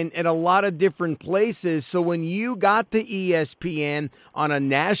work in at a lot of different places, so when you got to ESPN on a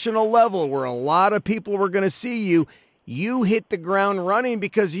national level where a lot of people were going to see you, you hit the ground running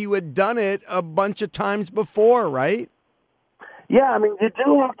because you had done it a bunch of times before, right? Yeah, you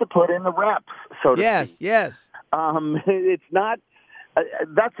do have to put in the reps, so to speak. Yes. It's not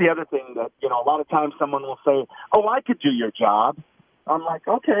that's the other thing that, a lot of times someone will say, oh, I could do your job. I'm like,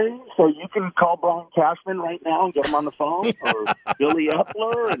 okay, so you can call Brian Cashman right now and get him on the phone, or Billy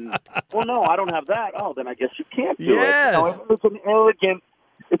Epler, and well, no, I don't have that. Oh, then I guess you can't do it.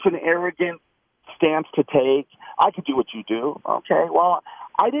 It's an arrogant stance to take. I could do what you do. Okay, well,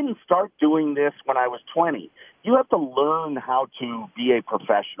 I didn't start doing this when I was 20. You have to learn how to be a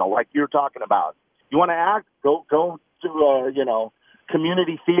professional, like you're talking about. You want to act? Go to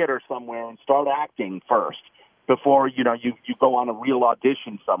community theater somewhere and start acting first before you go on a real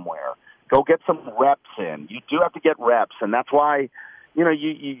audition somewhere. Go get some reps in. You do have to get reps, and that's why you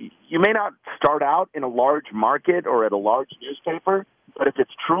may not start out in a large market or at a large newspaper, but if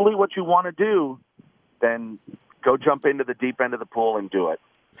it's truly what you want to do, then go jump into the deep end of the pool and do it.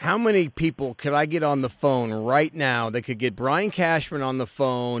 How many people could I get on the phone right now that could get Brian Cashman on the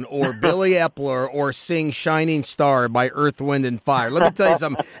phone or Billy Epler or sing Shining Star by Earth, Wind, and Fire? Let me tell you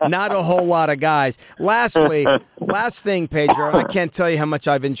something, not a whole lot of guys. Lastly, last thing, Pedro, and I can't tell you how much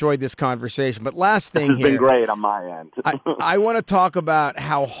I've enjoyed this conversation, but last thing This has here. been great on my end. I want to talk about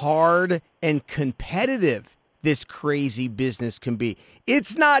how hard and competitive this crazy business can be.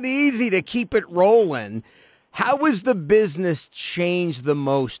 It's not easy to keep it rolling. How has the business changed the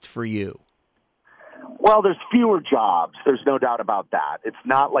most for you? Well, there's fewer jobs. There's no doubt about that. It's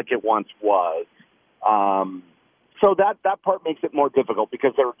not like it once was. So that part makes it more difficult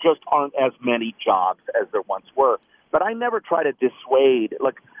because there just aren't as many jobs as there once were. But I never try to dissuade.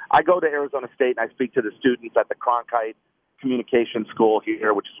 Look, I go to Arizona State and I speak to the students at the Cronkite Communication School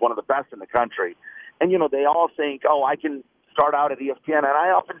here, which is one of the best in the country. And, they all think, oh, I can start out at ESPN. And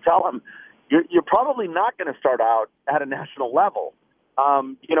I often tell them, you're probably not going to start out at a national level.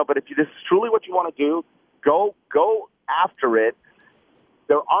 But if this is truly what you want to do, go after it.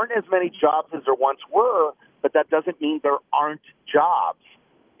 There aren't as many jobs as there once were, but that doesn't mean there aren't jobs.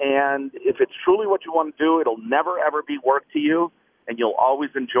 And if it's truly what you want to do, it'll never, ever be work to you, and you'll always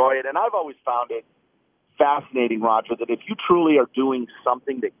enjoy it. And I've always found it fascinating, Roger, that if you truly are doing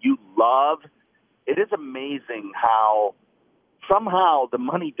something that you love, it is amazing how somehow the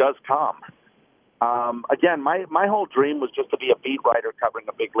money does come. Again, my whole dream was just to be a beat writer covering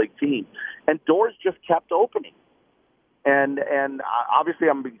a big league team, and doors just kept opening. And obviously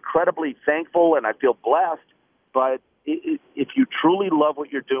I'm incredibly thankful and I feel blessed, but if you truly love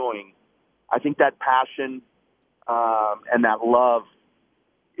what you're doing, I think that passion and that love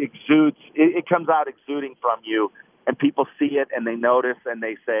exudes. It comes out exuding from you, and people see it and they notice and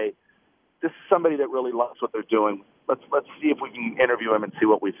they say, this is somebody that really loves what they're doing. Let's see if we can interview him and see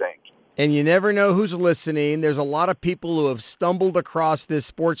what we think. And you never know who's listening. There's a lot of people who have stumbled across this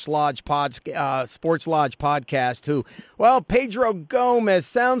Sports Lodge podcast who, well, Pedro Gomez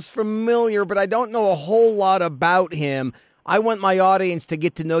sounds familiar, but I don't know a whole lot about him. I want my audience to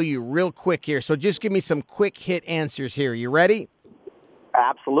get to know you real quick here, so just give me some quick hit answers here. You ready?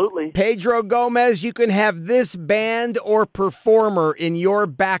 Absolutely. Pedro Gomez, you can have this band or performer in your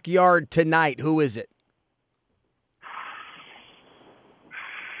backyard tonight. Who is it?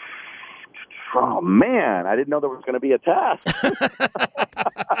 Oh, man, I didn't know there was going to be a test.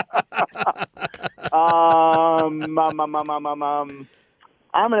 I'm going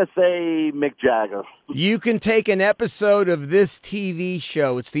to say Mick Jagger. You can take an episode of this TV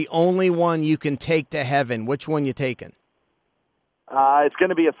show. It's the only one you can take to heaven. Which one you taking? It's going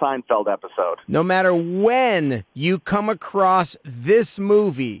to be a Seinfeld episode. No matter when you come across this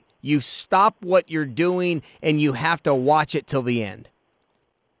movie, you stop what you're doing and you have to watch it till the end.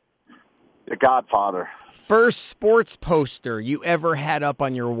 The Godfather. First sports poster you ever had up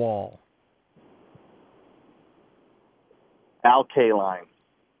on your wall? Al Kaline.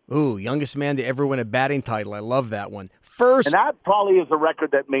 Ooh, youngest man to ever win a batting title. I love that one. First, and that probably is a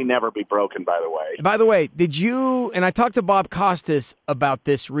record that may never be broken, by the way. By the way, did you, and I talked to Bob Costas about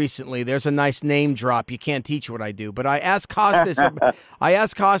this recently. There's a nice name drop. You can't teach what I do. But I asked Costas,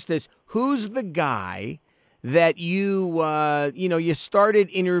 who's the guy that you started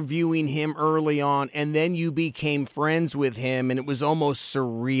interviewing him early on, and then you became friends with him, and it was almost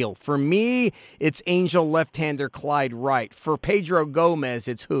surreal. For me, it's Angel left-hander Clyde Wright. For Pedro Gomez,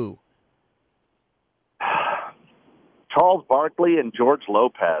 it's who? Charles Barkley and George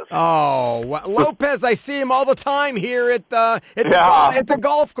Lopez. Oh, well, Lopez! I see him all the time here at the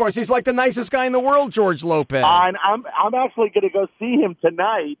golf course. He's like the nicest guy in the world, George Lopez. I'm actually going to go see him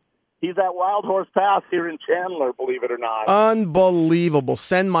tonight. He's at Wild Horse Pass here in Chandler, believe it or not. Unbelievable.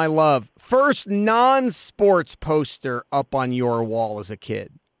 Send my love. First non-sports poster up on your wall as a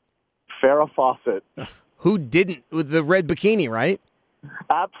kid. Farrah Fawcett. Who didn't? With the red bikini, right?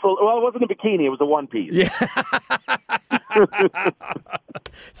 Absolutely. Well, it wasn't a bikini. It was a one-piece. Yeah.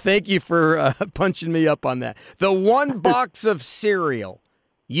 Thank you for punching me up on that. The one box of cereal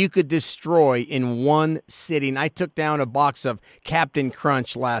you could destroy in one sitting. I took down a box of Captain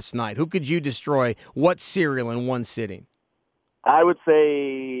Crunch last night. Who could you destroy? What cereal in one sitting? I would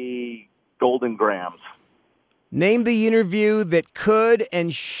say Golden Grams. Name the interview that could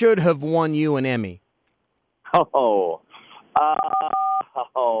and should have won you an Emmy. Whoa.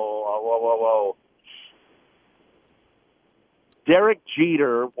 Derek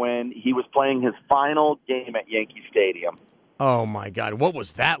Jeter when he was playing his final game at Yankee Stadium. Oh, my God. What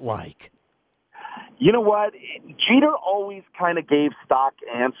was that like? You know what? Jeter always kind of gave stock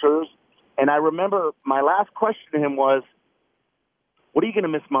answers. And I remember my last question to him was, what are you going to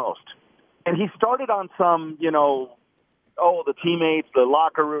miss most? And he started on some, the teammates, the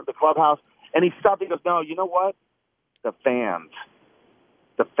locker room, the clubhouse, and he stopped. He goes, no, you know what? The fans.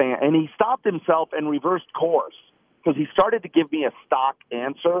 And he stopped himself and reversed course because he started to give me a stock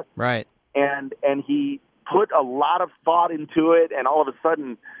answer. Right. And he put a lot of thought into it, and all of a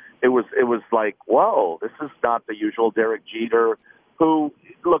sudden it was like, whoa, this is not the usual Derek Jeter, who,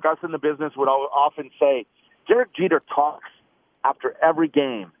 look, us in the business would often say, Derek Jeter talks after every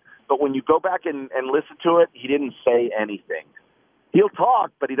game, but when you go back and listen to it, he didn't say anything. He'll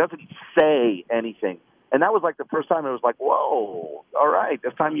talk, but he doesn't say anything. And that was like the first time it was like, whoa, all right,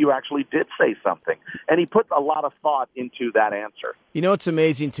 this time you actually did say something. And he put a lot of thought into that answer. You know what's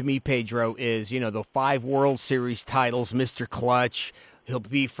amazing to me, Pedro, is, the 5 World Series titles, Mr. Clutch. He'll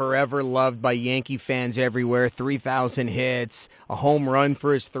be forever loved by Yankee fans everywhere, 3,000 hits, a home run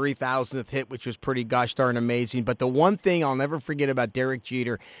for his 3,000th hit, which was pretty gosh darn amazing. But the one thing I'll never forget about Derek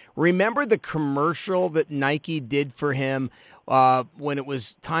Jeter, remember the commercial that Nike did for him when it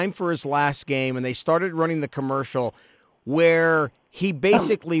was time for his last game, and they started running the commercial where he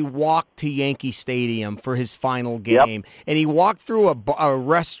basically walked to Yankee Stadium for his final game, and he walked through a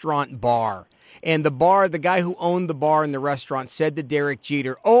restaurant bar. And the guy who owned the bar and the restaurant said to Derek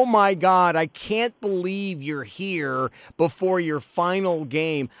Jeter, "Oh my God, I can't believe you're here before your final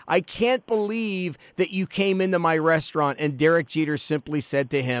game. I can't believe that you came into my restaurant." And Derek Jeter simply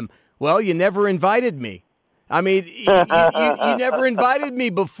said to him, "Well, you never invited me. I mean, you never invited me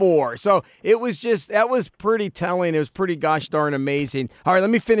before." So that was pretty telling. It was pretty gosh darn amazing. All right,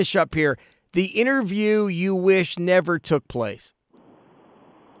 let me finish up here. The interview you wish never took place.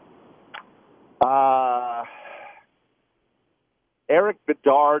 Eric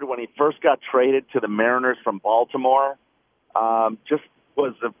Bedard, when he first got traded to the Mariners from Baltimore, just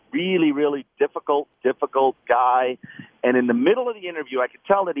was a really, really difficult guy. And in the middle of the interview, I could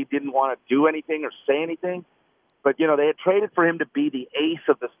tell that he didn't want to do anything or say anything. But, they had traded for him to be the ace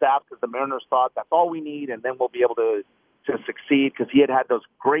of the staff because the Mariners thought that's all we need, and then we'll be able to succeed because he had those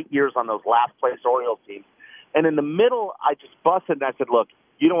great years on those last-place Orioles teams. And in the middle, I just busted and I said, "Look,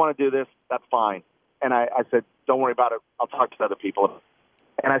 you don't want to do this, that's fine." And I said, "Don't worry about it. I'll talk to other people."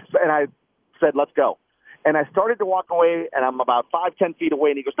 And I said, "Let's go." And I started to walk away, and I'm about 5-10 feet away,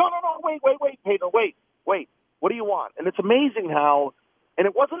 and he goes, No, wait, Pedro, wait. What do you want?" And it's amazing how, and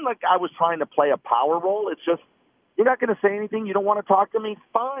it wasn't like I was trying to play a power role. It's just, you're not going to say anything. You don't want to talk to me?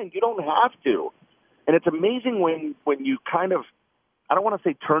 Fine. You don't have to. And it's amazing when you kind of, I don't want to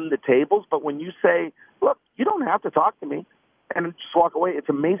say turn the tables, but when you say, "Look, you don't have to talk to me," and just walk away, it's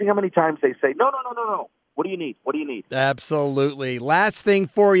amazing how many times they say, No. What do you need? What do you need? Absolutely. Last thing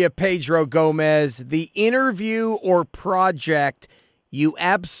for you, Pedro Gomez, the interview or project you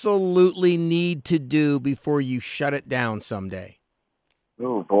absolutely need to do before you shut it down someday.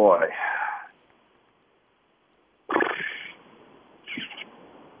 Oh, boy.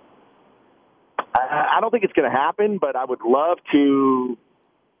 I don't think it's going to happen, but I would love to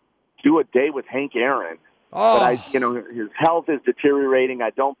do a day with Hank Aaron. Oh. But his health is deteriorating.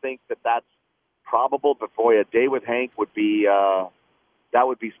 I don't think that that's probable. But boy, a day with Hank would be that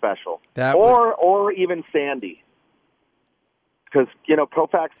would be special. Or even Sandy, because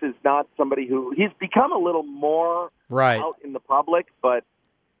Koufax is not somebody who he's become a little more out in the public, but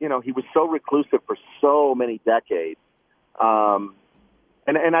he was so reclusive for so many decades. And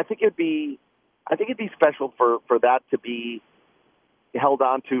I think it'd be special for that to be held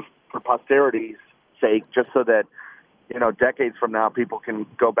on to for posterity's sake, just so that, decades from now, people can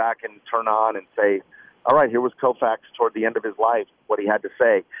go back and turn on and say, all right, here was Koufax toward the end of his life, what he had to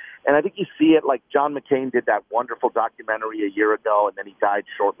say. And I think you see it like John McCain did that wonderful documentary a year ago, and then he died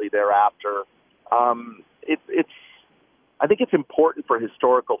shortly thereafter. I think it's important for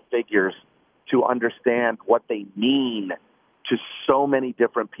historical figures to understand what they mean to so many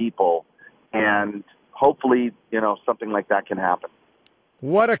different people, and hopefully, something like that can happen.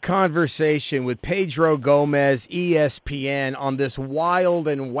 What a conversation with Pedro Gomez, ESPN, on this wild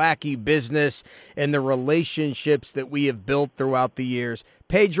and wacky business and the relationships that we have built throughout the years.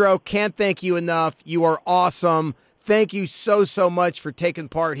 Pedro, can't thank you enough. You are awesome. Thank you so much for taking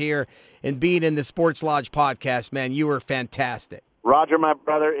part here and being in the Sports Lodge podcast, man. You were fantastic. Roger, my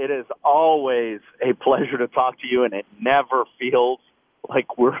brother, it is always a pleasure to talk to you, and it never feels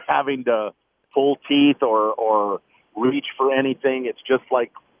like we're having to pull teeth or reach for anything. It's just like,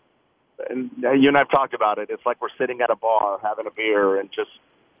 and you and I've talked about it, it's like we're sitting at a bar having a beer and just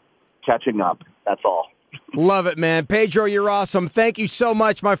catching up. That's all. Love it, man. Pedro, you're awesome. Thank you so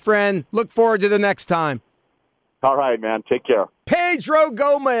much, my friend. Look forward to the next time. All right, man. Take care. Pedro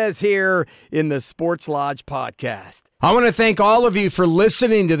Gomez here in the Sports Lodge podcast. I want to thank all of you for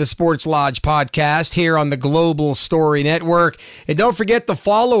listening to the Sports Lodge podcast here on the Global Story Network. And don't forget to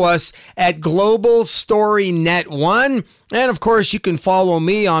follow us at Global Story Net 1. And of course, you can follow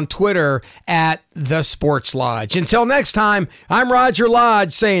me on Twitter at The Sports Lodge. Until next time, I'm Roger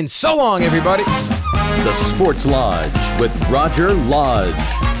Lodge saying so long, everybody. The Sports Lodge with Roger Lodge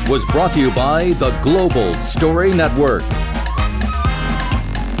was brought to you by the Global Story Network.